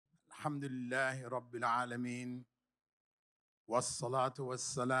Alhamdulillahi Rabbil Alameen. Wassalatu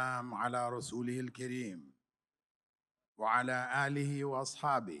wassalam ala Rasulihil Kareem. Wa ala alihi wa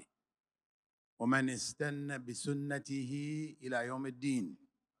ashabihi. Wa man istanna bisunnatihi ila yawmiddin.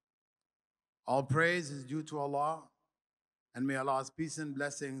 All praise is due to Allah, and may Allah's peace and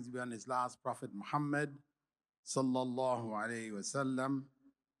blessings be on His last Prophet Muhammad sallallahu alayhi wasallam,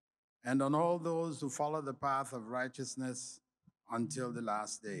 and on all those who follow the path of righteousness until the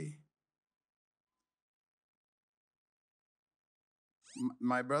last day.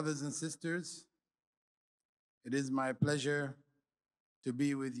 My brothers and sisters, it is my pleasure to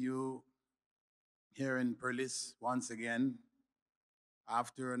be with you here in Perlis once again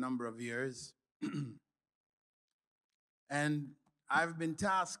after a number of years. And I've been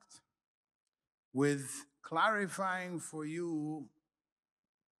tasked with clarifying for you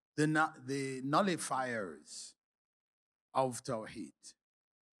the nullifiers of Tawheed.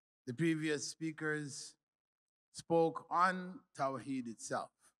 The previous speakers spoke on Tawheed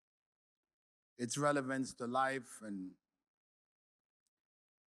itself, its relevance to life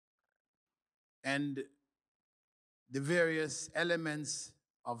and the various elements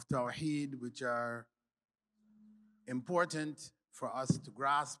of Tawheed which are important for us to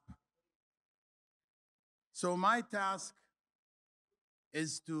grasp. So my task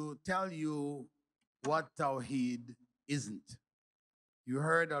is to tell you what Tawheed isn't. You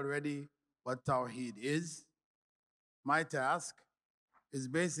heard already what Tawheed is. My task is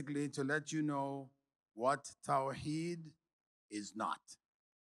basically to let you know what Tawheed is not.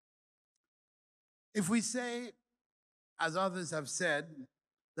 If we say, as others have said,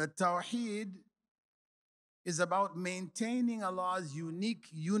 that Tawheed is about maintaining Allah's unique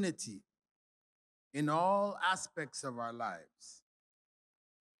unity in all aspects of our lives.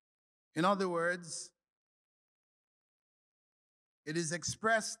 In other words, it is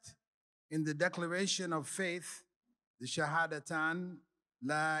expressed in the declaration of faith, the Shahadatan,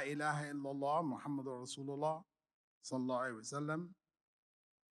 La ilaha illallah, Muhammadur Rasulullah, sallallahu alaihi wasallam.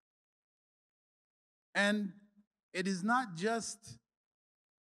 And it is not just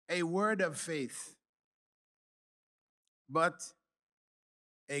a word of faith, but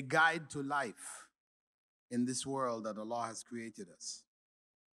a guide to life in this world that Allah has created us.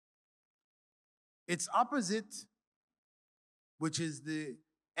 Its opposite, which is the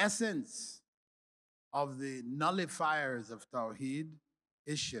essence of the nullifiers of Tawheed,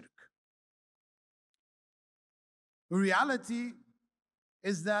 is shirk. The reality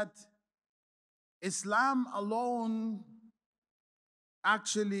is that Islam alone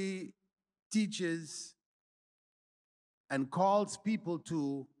actually teaches and calls people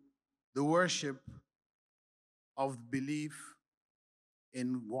to the worship of belief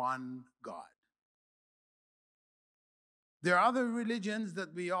in one God. There are other religions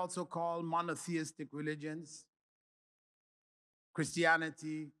that we also call monotheistic religions,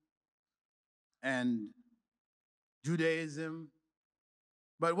 Christianity and Judaism.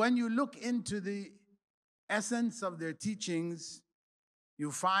 But when you look into the essence of their teachings,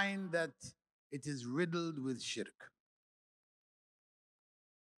 you find that it is riddled with shirk.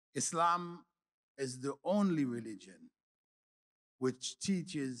 Islam is the only religion which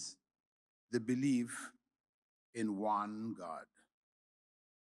teaches the belief in one God.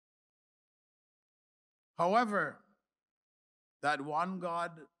 However, that one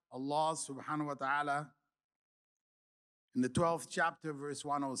God, Allah subhanahu wa ta'ala, in the 12th chapter, verse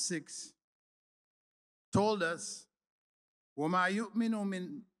 106, told us, وَمَا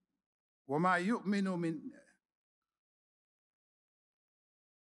يُؤْمِنُ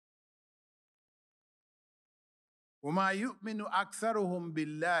أَكْثَرُهُمْ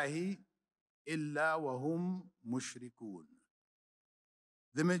بِاللَّهِ إِلَّا وَهُمْ مُشْرِكُونَ.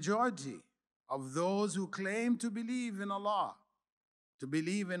 The majority of those who claim to believe in Allah, to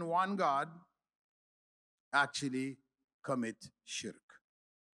believe in one God, actually commit shirk.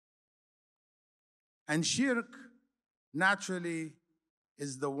 And shirk, naturally,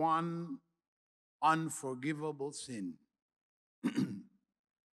 is the one unforgivable sin. إن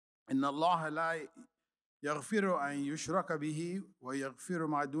الله لا يغفر أن يشرك به ويغفر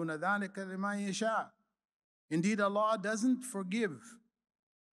ما دون ذلك لمن يشاء. Indeed, Allah doesn't forgive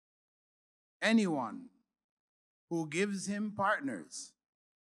anyone who gives Him partners,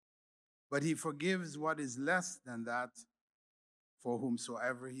 but He forgives what is less than that for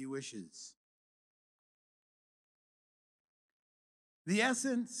whomsoever He wishes. The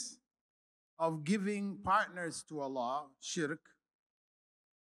essence of giving partners to Allah, shirk,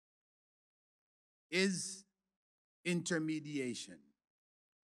 is intermediation.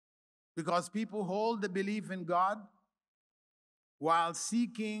 Because people hold the belief in God while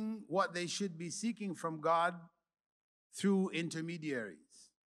seeking what they should be seeking from God through intermediaries.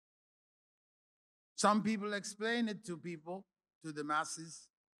 Some people explain it to people, to the masses,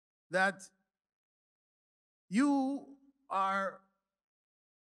 that you are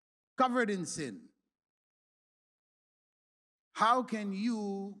covered in sin. How can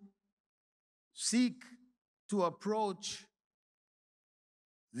you seek to approach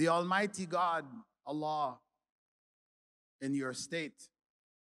the Almighty God, Allah, in your state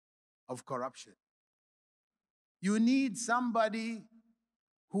of corruption? You need somebody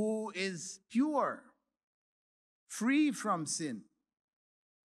who is pure, free from sin,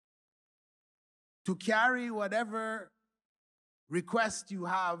 to carry whatever request you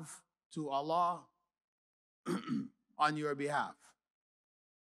have to Allah on your behalf.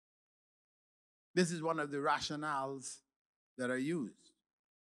 This is one of the rationales that are used.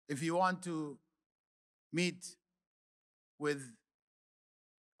 If you want to meet with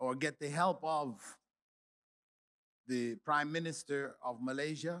or get the help of the Prime Minister of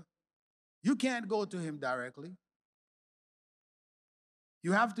Malaysia, you can't go to him directly.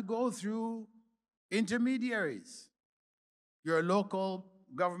 You have to go through intermediaries, your local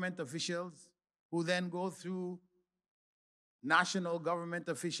government officials, who then go through national government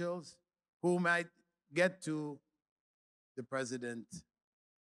officials, who might get to the president,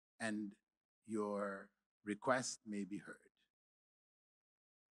 and your request may be heard.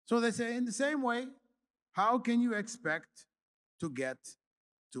 So they say, in the same way, how can you expect to get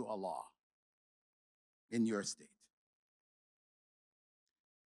to Allah in your state?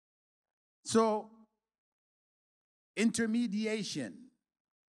 So, intermediation,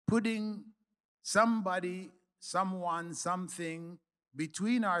 putting somebody, someone, something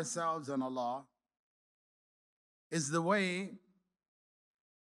between ourselves and Allah, is the way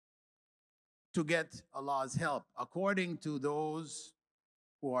to get Allah's help, according to those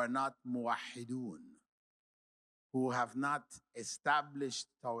who are not muwahhidun, who have not established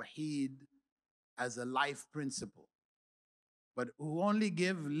Tawheed as a life principle, but who only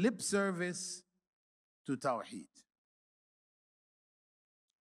give lip service to Tawheed.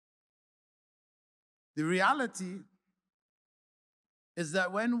 The reality is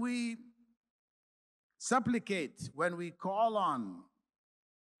that when we supplicate, when we call on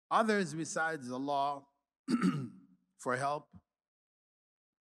others besides Allah for help,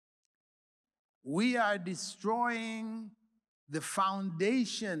 we are destroying the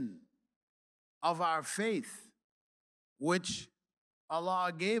foundation of our faith, which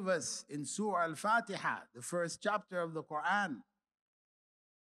Allah gave us in Surah Al-Fatiha, the first chapter of the Quran,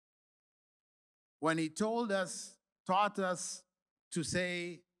 when He told us, taught us to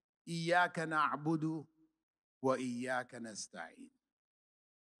say, Iyyaka na'budu wa iyyaka nasta'in.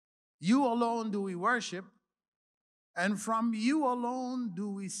 You alone do we worship, and from you alone do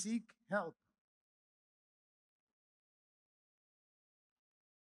we seek help.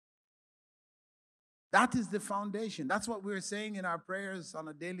 That is the foundation. That's what we're saying in our prayers on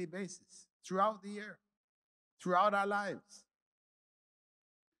a daily basis, throughout the year, throughout our lives.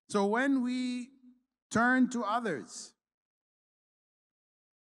 So when we turn to others,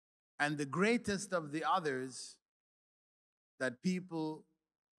 and the greatest of the others that people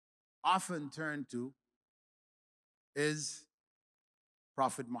often turn to is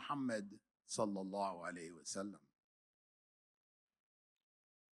Prophet Muhammad sallallahu alaihi wasallam.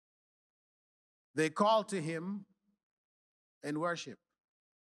 They call to him in worship.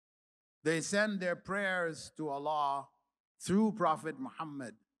 They send their prayers to Allah through Prophet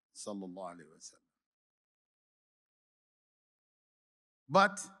Muhammad sallallahu alaihi wasallam.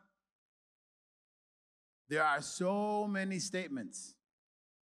 But there are so many statements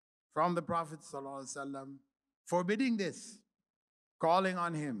from the Prophet sallallahu alaihi wasallam forbidding this, calling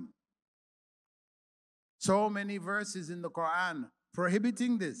on him. So many verses in the Quran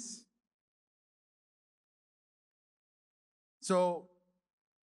prohibiting this. So,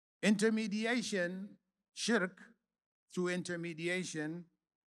 intermediation, shirk, through intermediation,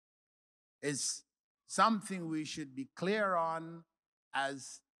 is something we should be clear on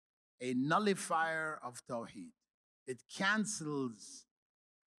as a nullifier of Tawheed. It cancels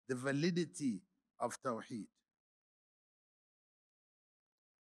the validity of Tawheed.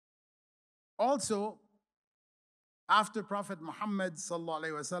 Also, after Prophet Muhammad sallallahu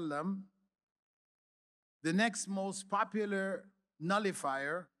alaihi wasallam, the next most popular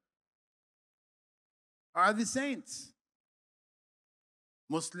nullifier are the saints.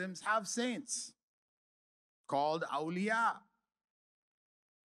 Muslims have saints called awliya.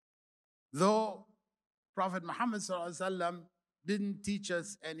 Though Prophet Muhammad sallallahu alaihi wasallam didn't teach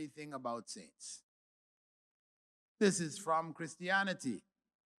us anything about saints. This is from Christianity.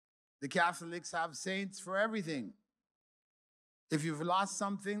 The Catholics have saints for everything. If you've lost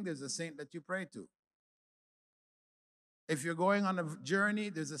something, there's a saint that you pray to. If you're going on a journey,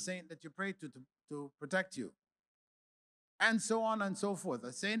 there's a saint that you pray to protect you. And so on and so forth.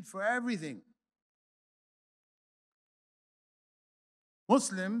 A saint for everything.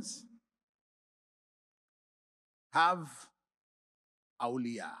 Muslims have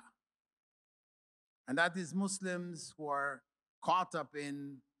awliya. And that is Muslims who are caught up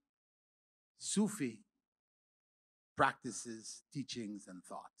in Sufi practices, teachings, and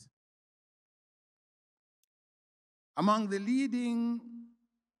thought. Among the leading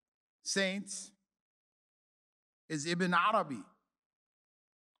saints is Ibn Arabi,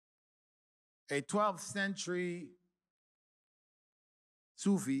 a 12th century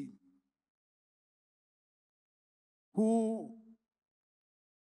Sufi who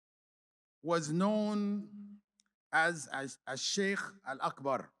was known as Sheikh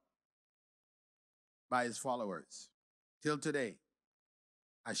Al-Akbar by his followers till today.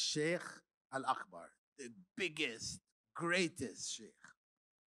 As Sheikh Al-Akbar, the biggest, greatest Sheikh.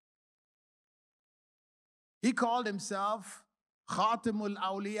 He called himself Khatimul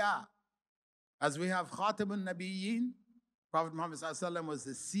Awliya. As we have Khatimun Nabiyyin, Prophet Muhammad ﷺ was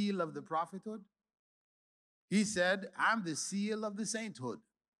the seal of the prophethood. He said, I'm the seal of the sainthood.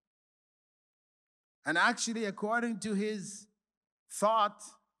 And actually, according to his thought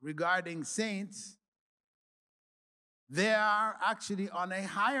regarding saints, they are actually on a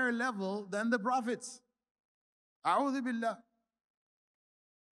higher level than the prophets. A'udhu billah.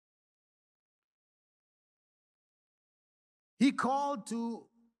 He called to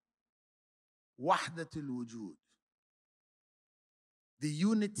Wahdatul Wujud, the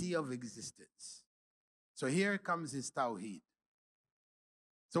unity of existence. So here comes his Tawheed.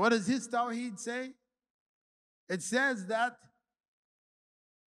 So what does his Tawheed say? It says that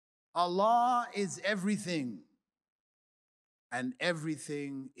Allah is everything, and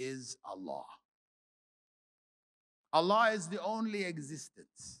everything is Allah. Allah is the only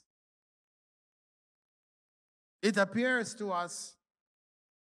existence. It appears to us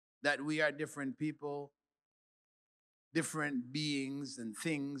that we are different people, different beings and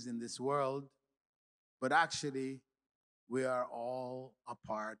things in this world, but actually, we are all a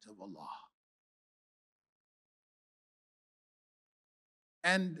part of Allah.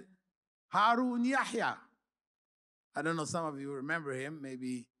 And Harun Yahya, I don't know, some of you remember him.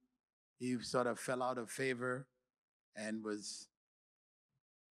 Maybe he sort of fell out of favor and was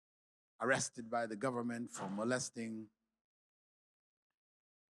arrested by the government for molesting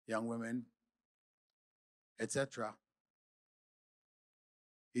young women, etc.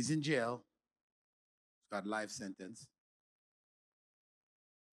 He's in jail. He's got life sentence.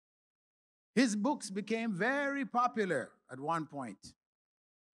 His books became very popular at one point.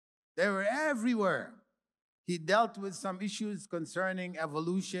 They were everywhere. He dealt with some issues concerning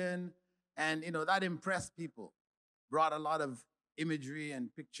evolution, and that impressed people. Brought a lot of imagery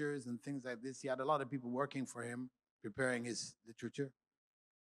and pictures and things like this. He had a lot of people working for him, preparing his literature.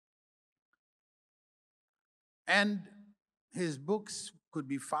 And his books could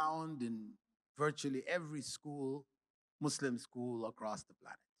be found in virtually every school, Muslim school across the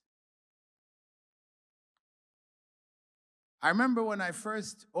planet. I remember when I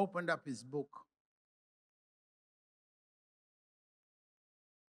first opened up his book,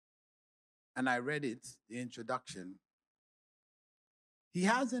 and I read it, the introduction. He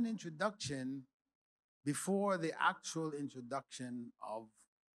has an introduction before the actual introduction of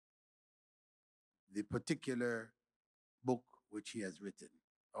the particular book which he has written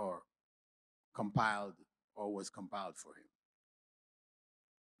or compiled or was compiled for him.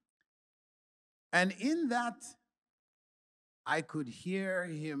 And in that, I could hear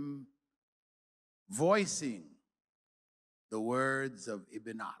him voicing the words of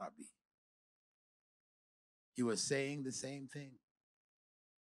Ibn Arabi. He was saying the same thing.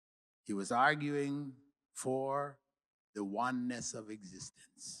 He was arguing for the oneness of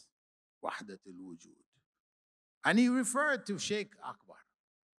existence, Wahdatul Wujud. And he referred to Sheikh Akbar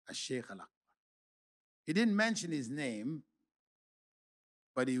as Sheikh Al-Akbar. He didn't mention his name,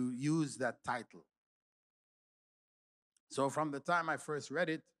 but he used that title. So from the time I first read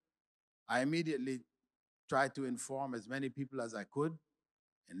it, I immediately tried to inform as many people as I could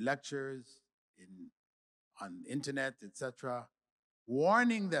in lectures, on internet, etc.,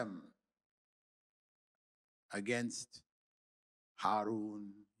 warning them against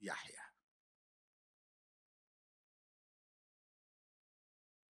Harun Yahya.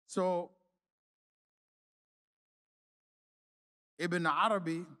 So Ibn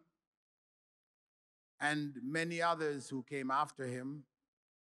Arabi and many others who came after him,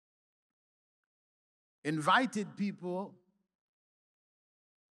 invited people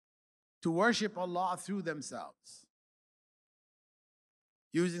to worship Allah through themselves,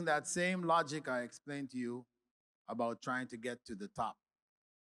 using that same logic I explained to you about trying to get to the top.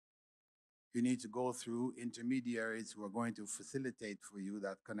 You need to go through intermediaries who are going to facilitate for you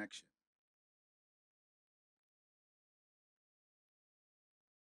that connection.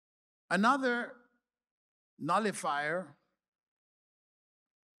 Another nullifier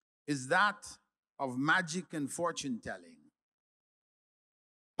is that of magic and fortune telling,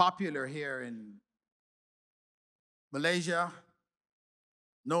 popular here in Malaysia,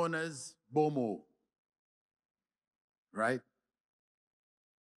 known as Bomo, right?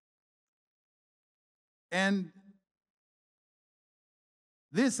 And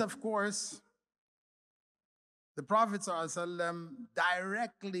this, of course, the Prophet ﷺ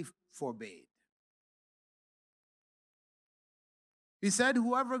directly forbade. He said,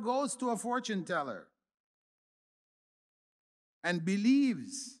 whoever goes to a fortune teller and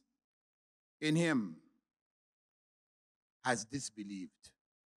believes in him has disbelieved.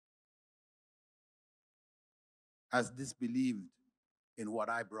 Has disbelieved in what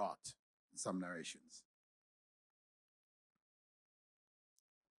I brought in some narrations.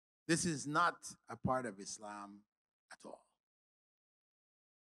 This is not a part of Islam at all.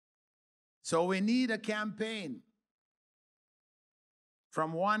 So we need a campaign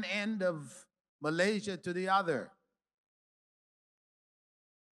from one end of Malaysia to the other,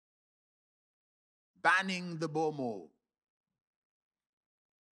 banning the Bomo.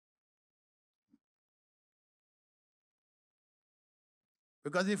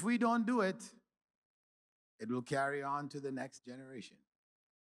 Because if we don't do it, it will carry on to the next generation.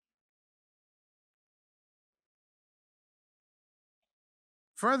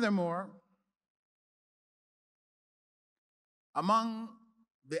 Furthermore, among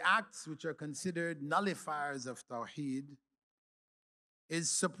the acts which are considered nullifiers of Tawheed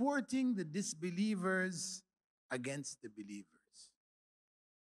is supporting the disbelievers against the believers.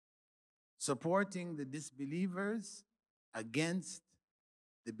 Supporting the disbelievers against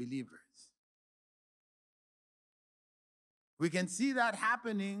the believers. We can see that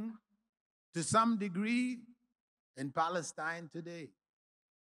happening to some degree in Palestine today.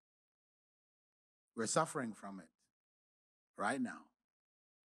 We're suffering from it right now.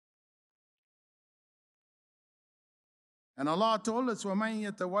 And Allah told us, وَمَنْ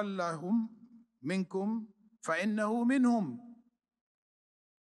يَتَوَلَّهُمْ مِنْكُمْ فَإِنَّهُ مِنْهُمْ.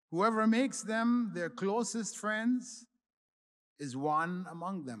 Whoever makes them their closest friends is one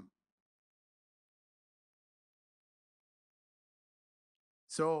among them.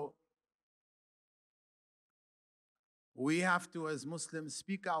 So we have to, as Muslims,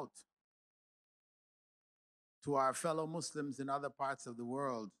 speak out to our fellow Muslims in other parts of the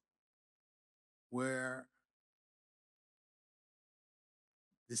world where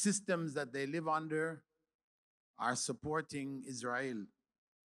the systems that they live under are supporting Israel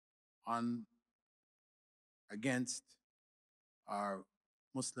against our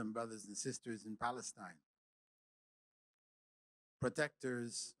Muslim brothers and sisters in Palestine,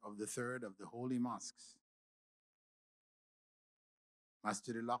 protectors of the third of the holy mosques,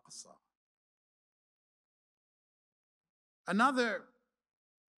 Masjid al-Aqsa. Another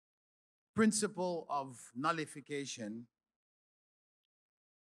principle of nullification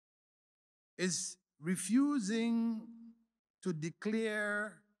is refusing to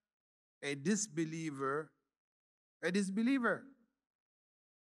declare a disbeliever a disbeliever.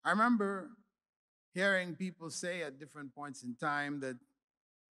 I remember hearing people say at different points in time that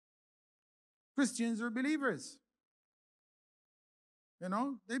Christians are believers. You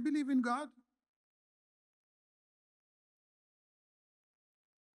know, they believe in God.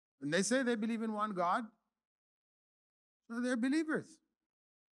 And they say they believe in one God, so they're believers.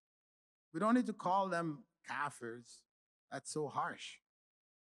 We don't need to call them kafirs. That's so harsh.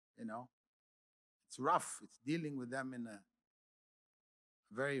 You know, it's rough. It's dealing with them in a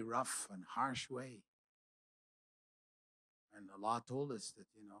very rough and harsh way. And Allah told us that,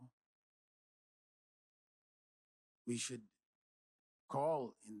 you know, we should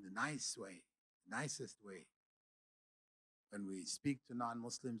call in the nice way, nicest way. When we speak to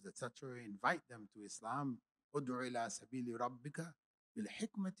non-Muslims, etc., invite them to Islam. Ud'u ila sabili rabbika bil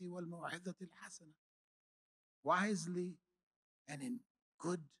hikmati wal maw'izati al hasana. Wisely and in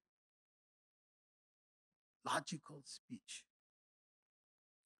good, logical speech.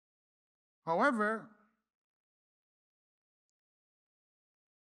 However,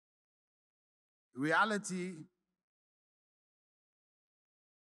 reality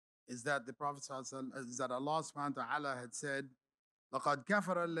is that the Prophet is that Allah subhanahu wa ta'ala had said, لَقَدْ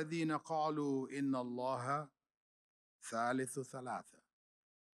كَفَرَ الَّذِينَ قَالُوا إِنَّ اللَّهَ ثَالِثُ ثَلَاثَةٍ.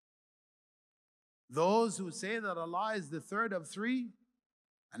 Those who say that Allah is the third of three,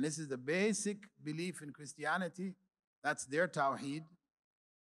 and this is the basic belief in Christianity, that's their Tawheed,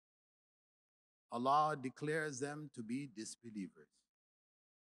 Allah declares them to be disbelievers.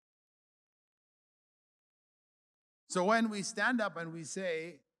 So when we stand up and we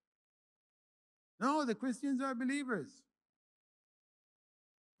say, no, the Christians are believers,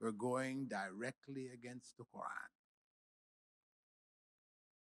 we're going directly against the Quran.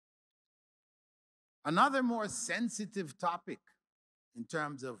 Another more sensitive topic in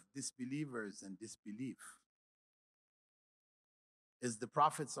terms of disbelievers and disbelief is the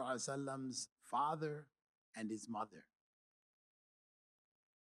Prophet ﷺ's father and his mother.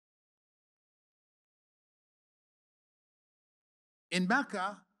 In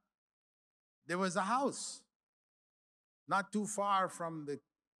Mecca, there was a house not too far from the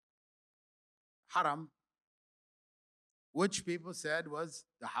Haram, which people said was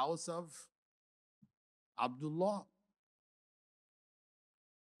the house of Abdullah,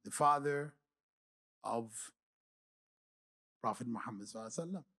 the father of Prophet Muhammad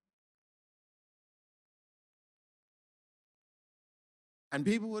ﷺ. And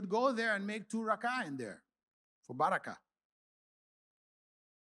people would go there and make 2 rak'ah in there for barakah.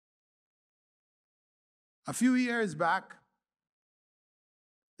 A few years back,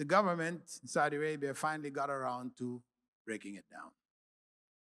 the government in Saudi Arabia finally got around to breaking it down.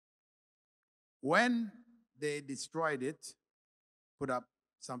 When they destroyed it, put up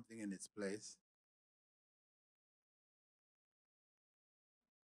something in its place,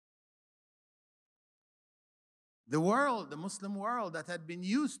 the world, the Muslim world that had been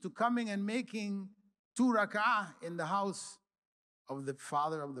used to coming and making 2 rak'ah in the house of the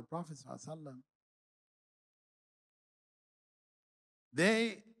father of the Prophet ﷺ,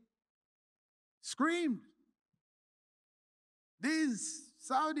 they screamed, these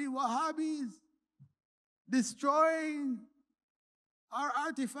Saudi Wahhabis destroying our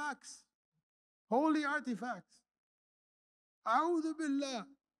artifacts, holy artifacts. A'udhu billah.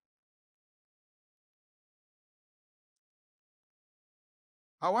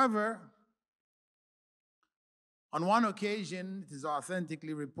 However, on one occasion, it is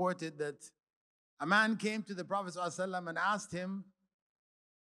authentically reported that a man came to the Prophet ﷺ and asked him,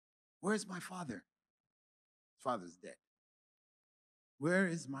 where's my father? His father's dead. Where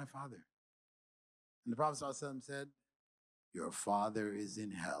is my father? And the Prophet ﷺ said, your father is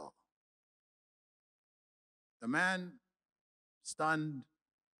in hell. The man, stunned,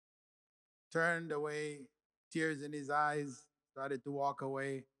 turned away, tears in his eyes, started to walk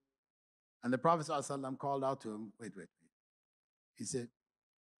away. And the Prophet ﷺ called out to him, wait. He said,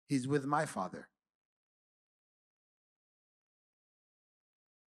 he's with my father.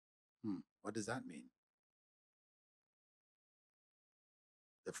 What does that mean?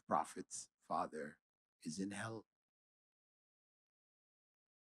 The Prophet's father is in hell.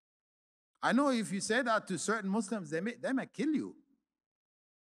 I know if you say that to certain Muslims, they might kill you.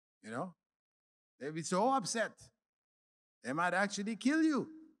 You know? They'll be so upset. They might actually kill you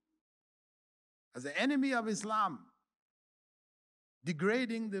as an enemy of Islam,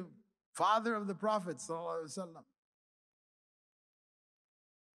 degrading the father of the Prophet ﷺ.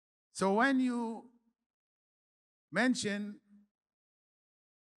 So when you mention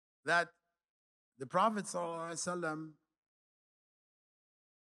that the Prophet ﷺ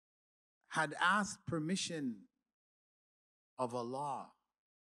had asked permission of Allah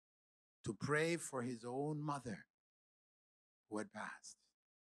to pray for his own mother who had passed,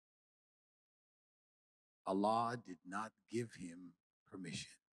 Allah did not give him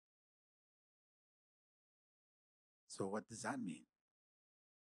permission. So what does that mean?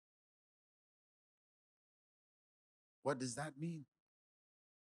 What does that mean?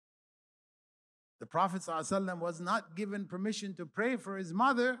 The Prophet ﷺ was not given permission to pray for his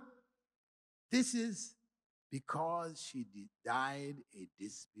mother. This is because she died a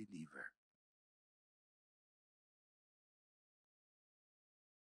disbeliever.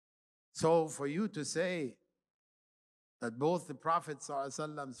 So for you to say that both the Prophet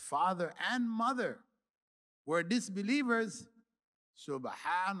ﷺ's father and mother were disbelievers,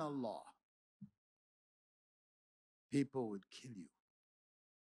 subhanallah, people would kill you,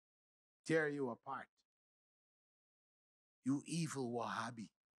 tear you apart. You evil Wahhabi.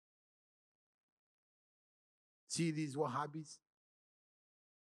 See these Wahhabis?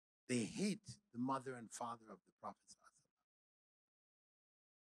 They hate the mother and father of the Prophet.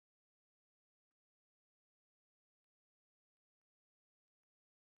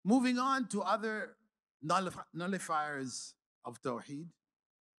 Moving on to other nullifiers of Tawheed,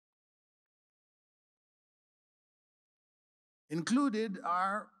 included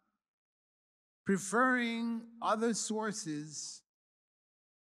are preferring other sources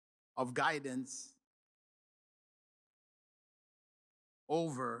of guidance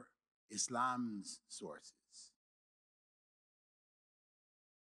over Islam's sources.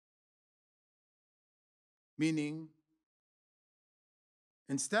 Meaning,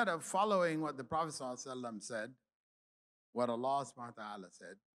 instead of following what the Prophet ﷺ said, what Allah subhanahu wa ta'ala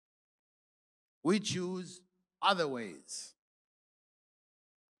said, we choose other ways.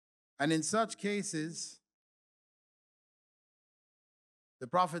 And in such cases, the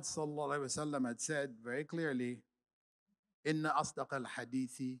Prophet ﷺ had said very clearly, Inna asdaq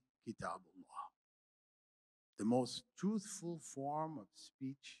al-hadithi kitabullah. The most truthful form of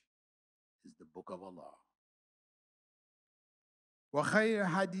speech is the book of Allah. Wa khayr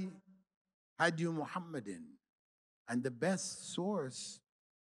hadi Muhammadin. And the best source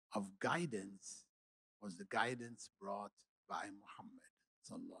of guidance was the guidance brought by Muhammad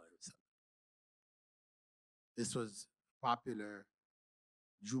sallallahu alaihi wasallam. This was popular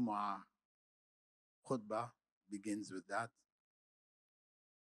Jumu'ah khutbah, begins with that.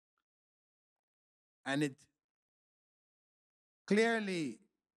 And it clearly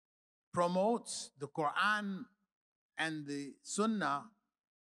promotes the Quran and the Sunnah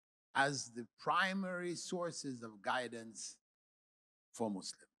as the primary sources of guidance for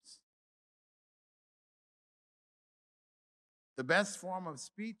Muslims. The best form of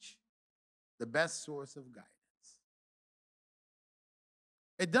speech, the best source of guidance.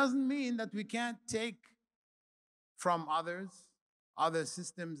 It doesn't mean that we can't take from others, other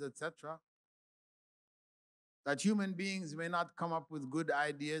systems, etc., that human beings may not come up with good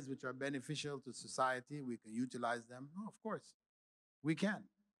ideas which are beneficial to society. We can utilize them. No, of course, we can.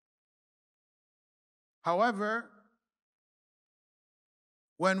 However,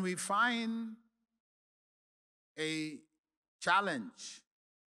 when we find a challenge,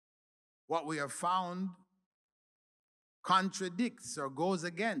 what we have found contradicts or goes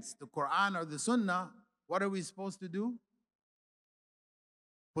against the Quran or the Sunnah, what are we supposed to do?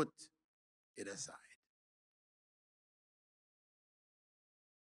 Put it aside.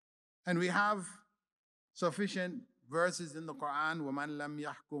 And we have sufficient verses in the Quran, وَمَنْ لَمْ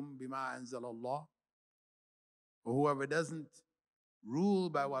يَحْكُمْ بِمَا أَنزَلَ اللَّهُ. Whoever doesn't rule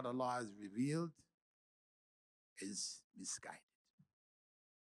by what Allah has revealed is misguided.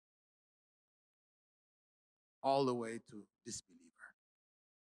 All the way to disbeliever.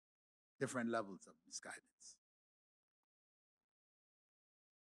 Different levels of misguidance.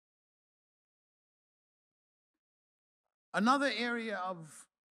 Another area of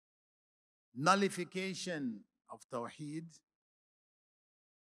nullification of Tawheed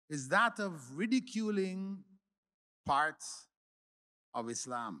is that of ridiculing parts of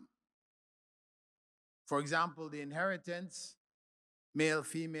Islam. For example, the inheritance, male,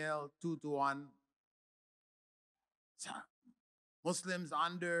 female, 2-to-1. Muslims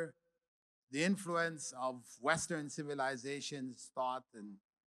under the influence of Western civilization's thought and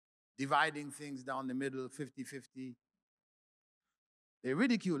dividing things down the middle, 50-50. They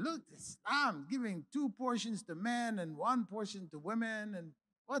ridicule, look, Islam giving 2 portions to men and 1 portion to women, and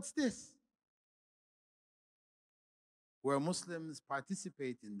what's this? Where Muslims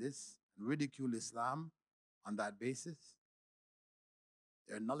participate in this, ridicule Islam on that basis,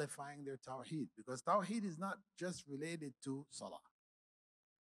 they're nullifying their Tawheed, because Tawheed is not just related to Salah.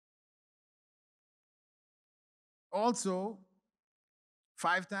 Also,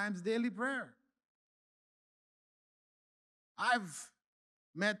 5 times daily prayer. I've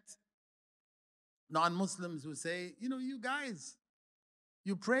met non-Muslims who say, you know, you guys,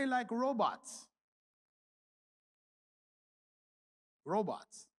 you pray like robots.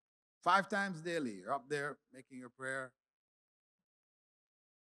 Robots. 5 times daily, you're up there making your prayer.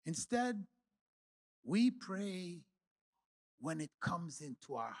 Instead, we pray when it comes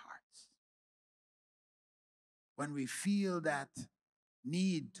into our hearts. When we feel that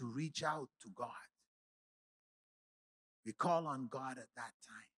need to reach out to God. We call on God at that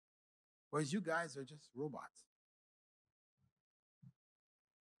time. Whereas you guys are just robots.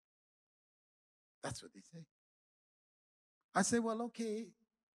 That's what they say. I say, well, okay,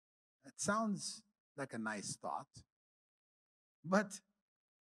 that sounds like a nice thought. But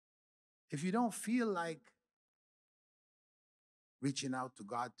if you don't feel like reaching out to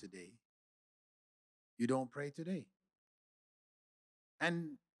God today, you don't pray today.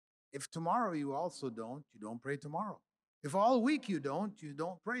 And if tomorrow you also don't, you don't pray tomorrow. If all week you don't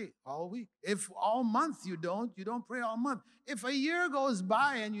pray all week. If all month you don't pray all month. If a year goes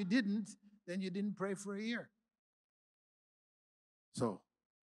by and you didn't, then you didn't pray for a year. So,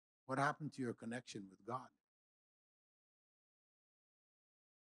 what happened to your connection with God?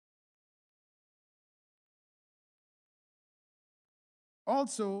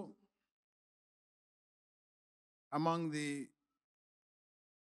 Also, among the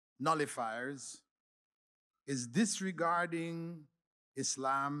nullifiers is disregarding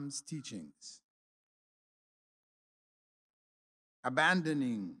Islam's teachings,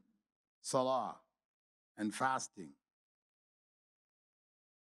 abandoning Salah and fasting,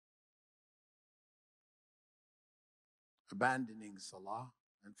 abandoning Salah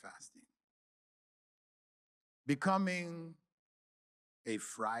and fasting, becoming a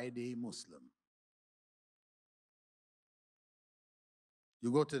Friday Muslim.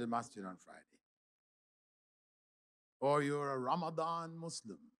 You go to the masjid on Friday. Or you're a Ramadan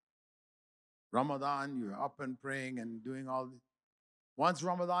Muslim. Ramadan, you're up and praying and doing all this. Once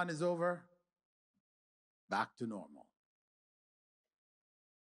Ramadan is over, back to normal.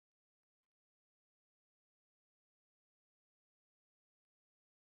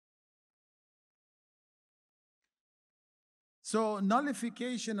 So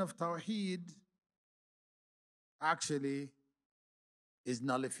nullification of Tawheed actually is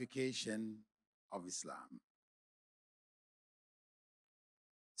nullification of Islam.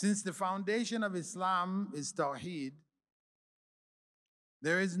 Since the foundation of Islam is Tawheed,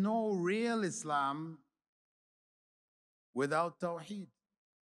 there is no real Islam without Tawheed.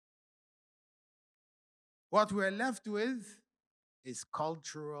 What we're left with is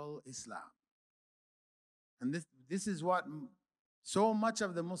cultural Islam. And this is what so much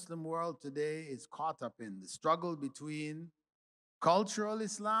of the Muslim world today is caught up in, the struggle between cultural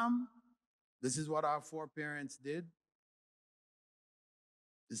Islam. This is what our foreparents did.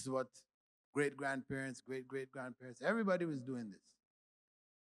 This is what great-grandparents, great-great-grandparents, everybody was doing this.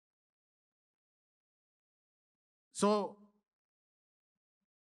 So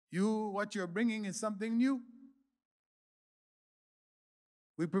what you're bringing is something new.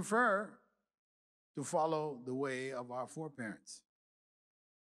 We prefer to follow the way of our foreparents.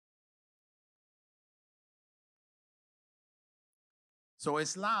 So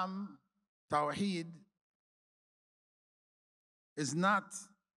Islam, Tawheed, is not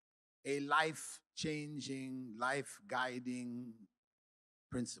a life-changing, life-guiding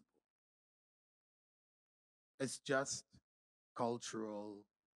principle. It's just cultural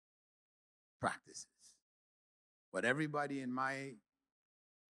practices. What everybody in my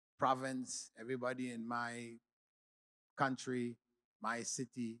province, everybody in my country, my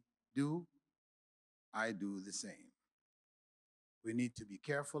city do, I do the same. We need to be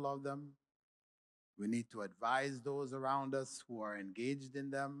careful of them. We need to advise those around us who are engaged in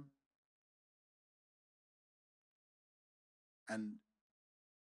them. And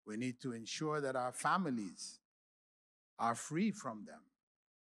we need to ensure that our families are free from them.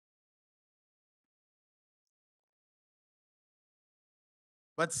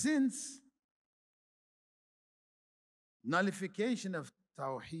 But since nullification of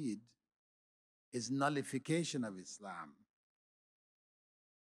Tawheed is nullification of Islam,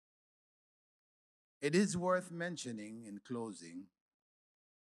 it is worth mentioning in closing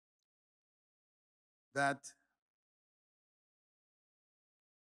that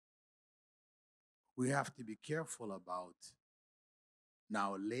we have to be careful about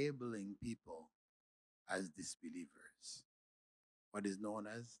now labeling people as disbelievers, what is known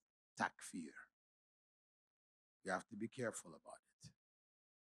as takfir. You have to be careful about it.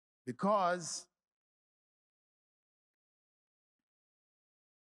 Because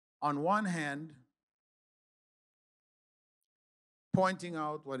on one hand, pointing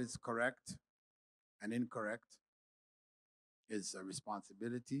out what is correct and incorrect is a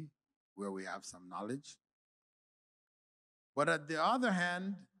responsibility where we have some knowledge. But on the other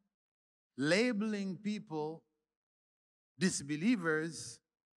hand, labeling people disbelievers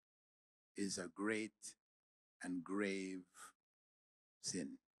is a great and grave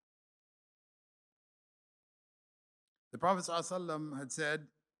sin. The Prophet ﷺ had said,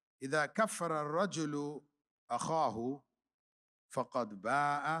 إِذَا كَفَّرَ الرَّجُلُ أَخَاهُ فَقَدْ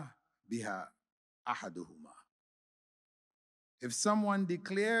بَاءَ بِهَا أَحَدُهُمَا. If someone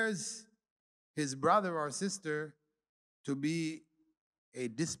declares his brother or sister to be a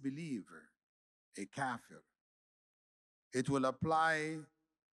disbeliever, a kafir, it will apply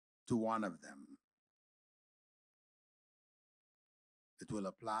to one of them. It will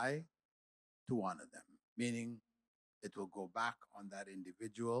apply to one of them, meaning it will go back on that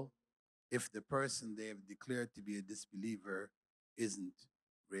individual if the person they have declared to be a disbeliever isn't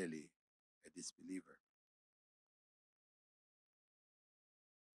really a disbeliever.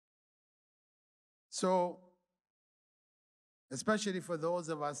 So, especially for those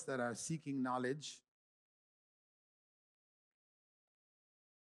of us that are seeking knowledge,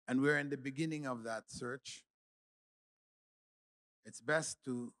 and we're in the beginning of that search, it's best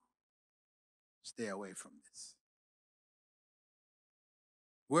to stay away from this.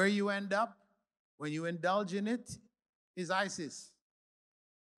 Where you end up when you indulge in it is ISIS.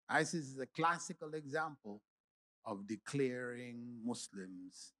 ISIS is a classical example of declaring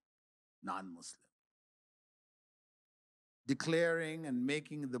Muslims non-Muslim. Declaring and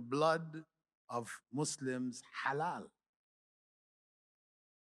making the blood of Muslims halal.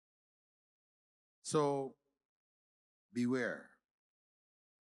 So beware.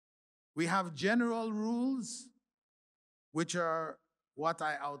 We have general rules, which are what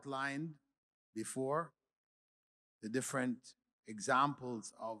I outlined before, the different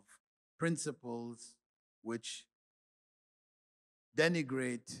examples of principles which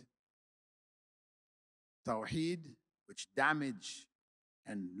denigrate Tawheed, which damage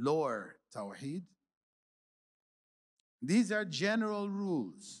and lower Tawheed. These are general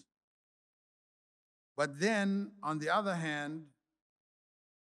rules. But then, on the other hand,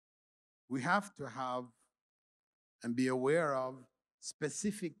 we have to have and be aware of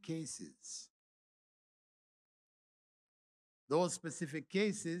specific cases. Those specific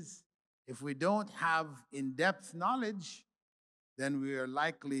cases, if we don't have in-depth knowledge, then we are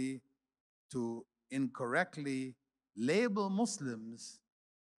likely to incorrectly label Muslims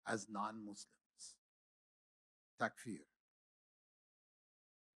as non-Muslims. Takfir.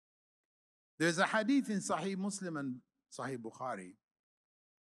 There's a hadith in Sahih Muslim and Sahih Bukhari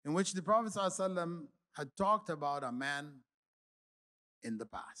in which the Prophet ﷺ had talked about a man in the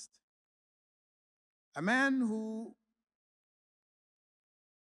past. A man who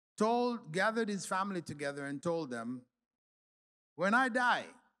gathered his family together and told them, when I die,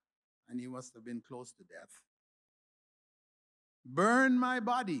 and he must have been close to death, burn my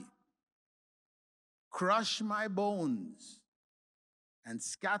body, crush my bones, and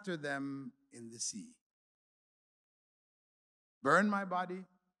scatter them in the sea. Burn my body,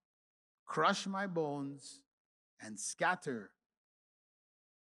 crush my bones, and scatter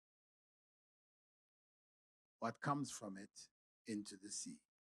what comes from it into the sea.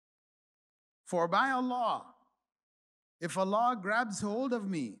 For by Allah, if Allah grabs hold of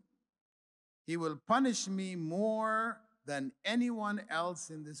me, He will punish me more than anyone else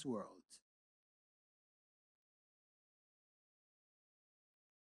in this world.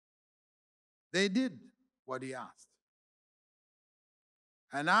 They did what he asked.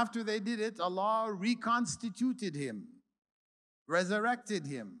 And after they did it, Allah reconstituted him, resurrected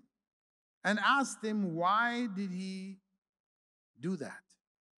him, and asked him, why did he do that?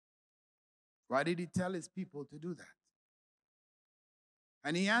 Why did he tell his people to do that?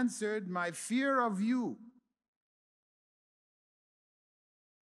 And he answered, my fear of you.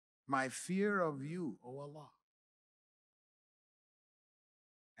 My fear of you, O Allah.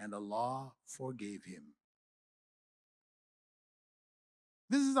 And Allah forgave him.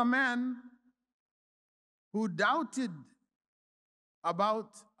 This is a man who doubted about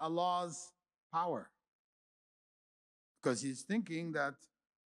Allah's power, because he's thinking that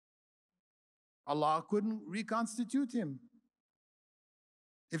Allah couldn't reconstitute him.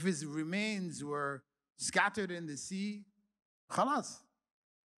 If his remains were scattered in the sea, khalas,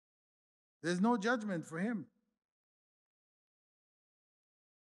 there's no judgment for him.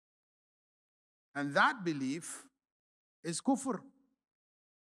 And that belief is kufr.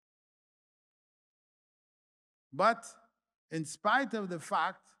 But in spite of the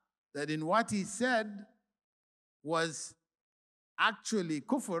fact that in what he said was actually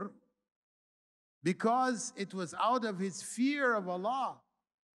kufr, because it was out of his fear of Allah,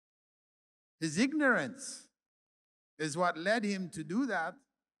 his ignorance is what led him to do that,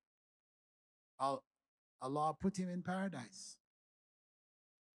 Allah put him in paradise.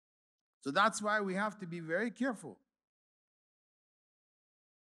 So that's why we have to be very careful.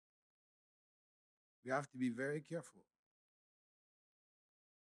 We have to be very careful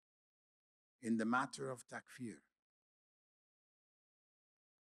in the matter of takfir.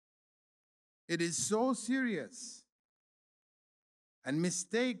 It is so serious and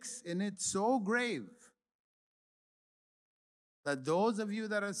mistakes in it so grave that those of you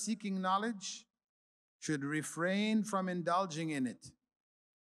that are seeking knowledge should refrain from indulging in it.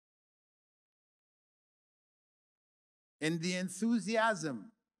 In the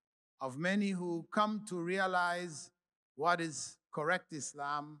enthusiasm of many who come to realize what is correct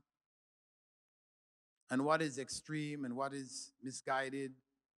Islam, and what is extreme and what is misguided,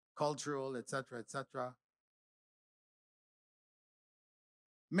 cultural, etc., etc.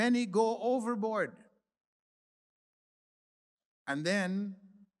 Many go overboard. And then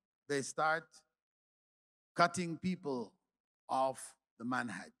they start cutting people off the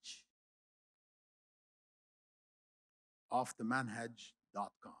manhaj, off the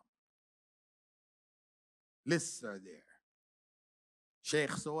manhaj.com. Lists are there.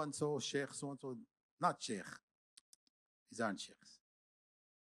 Sheikh so-and-so, Sheikh so-and-so, not Sheikh. These aren't Sheikhs.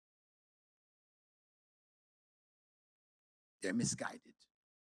 They're misguided.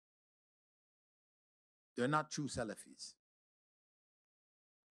 They're not true Salafis.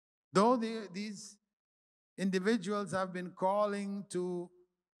 Though these individuals have been calling to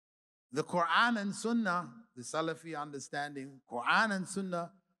the Quran and Sunnah, the Salafi understanding, Quran and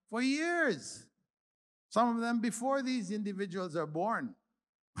Sunnah, for years. Some of them before these individuals are born.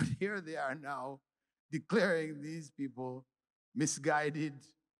 But here they are now declaring these people misguided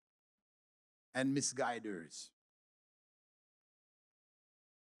and misguiders.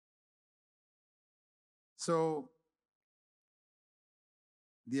 So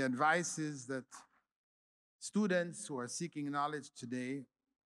the advice is that students who are seeking knowledge today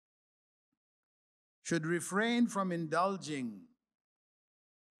should refrain from indulging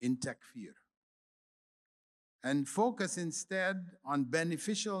in takfir and focus instead on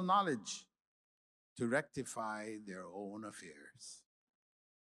beneficial knowledge to rectify their own affairs.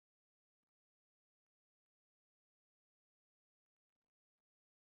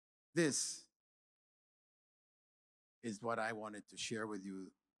 This is what I wanted to share with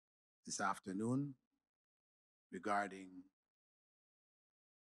you this afternoon regarding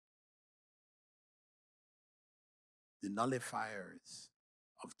the nullifiers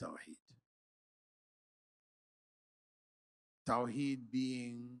of Tawheed. Tawheed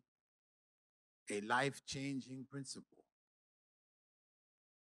being a life-changing principle,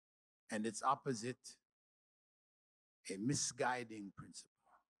 and its opposite, a misguiding principle.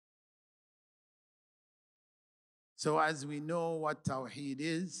 So as we know what Tawheed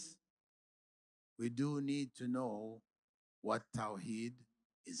is, we do need to know what Tawheed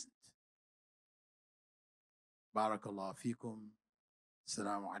isn't. Barakallahu feekum.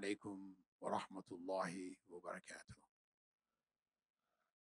 Assalamu alaikum wa rahmatullahi wa barakatuh.